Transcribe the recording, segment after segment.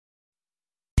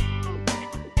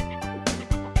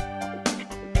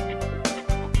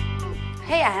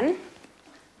Hey, Anne.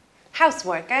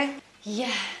 Housework, eh?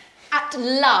 Yeah, at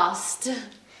last.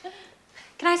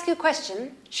 Can I ask you a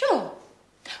question? Sure.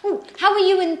 Oh, how are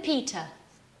you and Peter?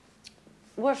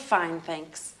 We're fine,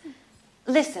 thanks.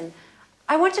 Listen,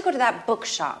 I want to go to that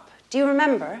bookshop. Do you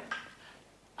remember?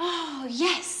 Oh,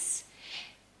 yes.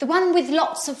 The one with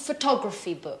lots of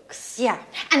photography books. Yeah.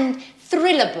 And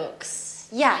thriller books.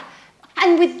 Yeah.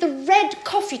 And with the red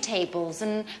coffee tables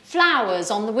and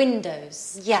flowers on the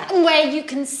windows. Yeah. And where you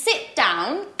can sit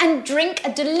down and drink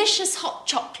a delicious hot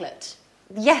chocolate.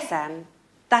 Yes, Anne.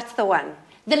 That's the one.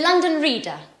 The London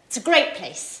Reader. It's a great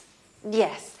place.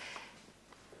 Yes.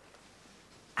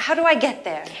 How do I get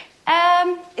there?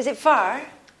 Is it far?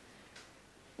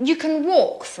 You can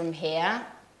walk from here.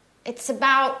 It's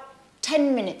about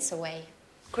 10 minutes away.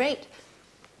 Great.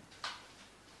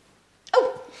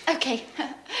 Oh, okay.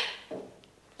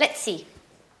 Let's see.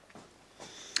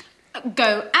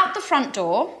 Go out the front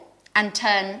door and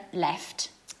turn left.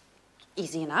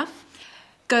 Easy enough.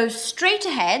 Go straight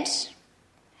ahead,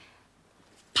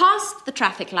 past the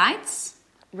traffic lights.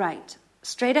 Right.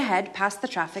 Straight ahead, past the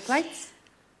traffic lights.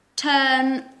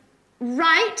 Turn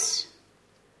right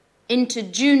into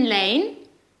June Lane.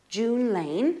 June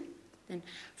Lane. Then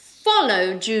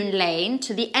follow June Lane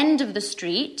to the end of the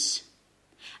street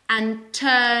and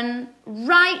turn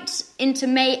right into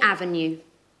May Avenue.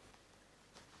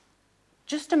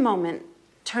 Just a moment.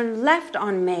 Turn left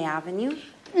on May Avenue.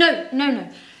 No.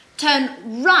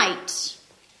 Turn right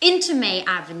into May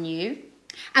Avenue,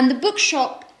 and the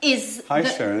bookshop is... Hi,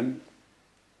 Sharon.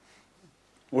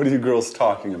 What are you girls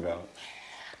talking about?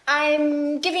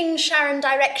 I'm giving Sharon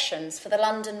directions for the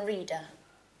London Reader.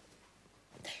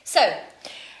 So,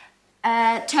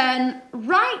 turn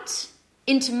right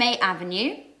into May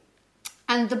Avenue,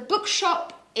 and the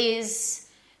bookshop is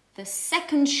the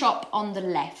second shop on the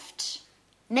left,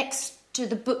 next to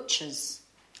the butcher's.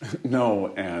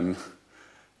 No, Anne.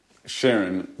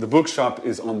 Sharon, the bookshop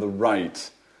is on the right,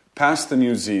 past the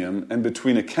museum and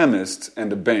between a chemist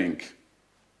and a bank.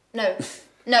 No,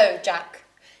 Jack.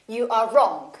 You are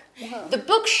wrong. The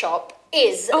bookshop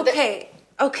is...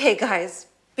 Okay, guys.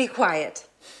 Be quiet.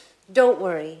 Don't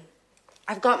worry.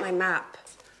 I've got my map.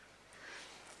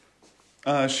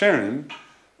 Sharon,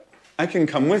 I can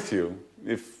come with you,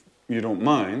 if you don't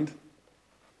mind.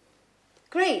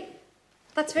 Great.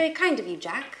 That's very kind of you,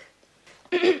 Jack.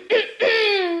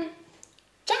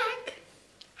 Jack,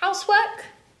 housework?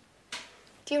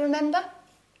 Do you remember?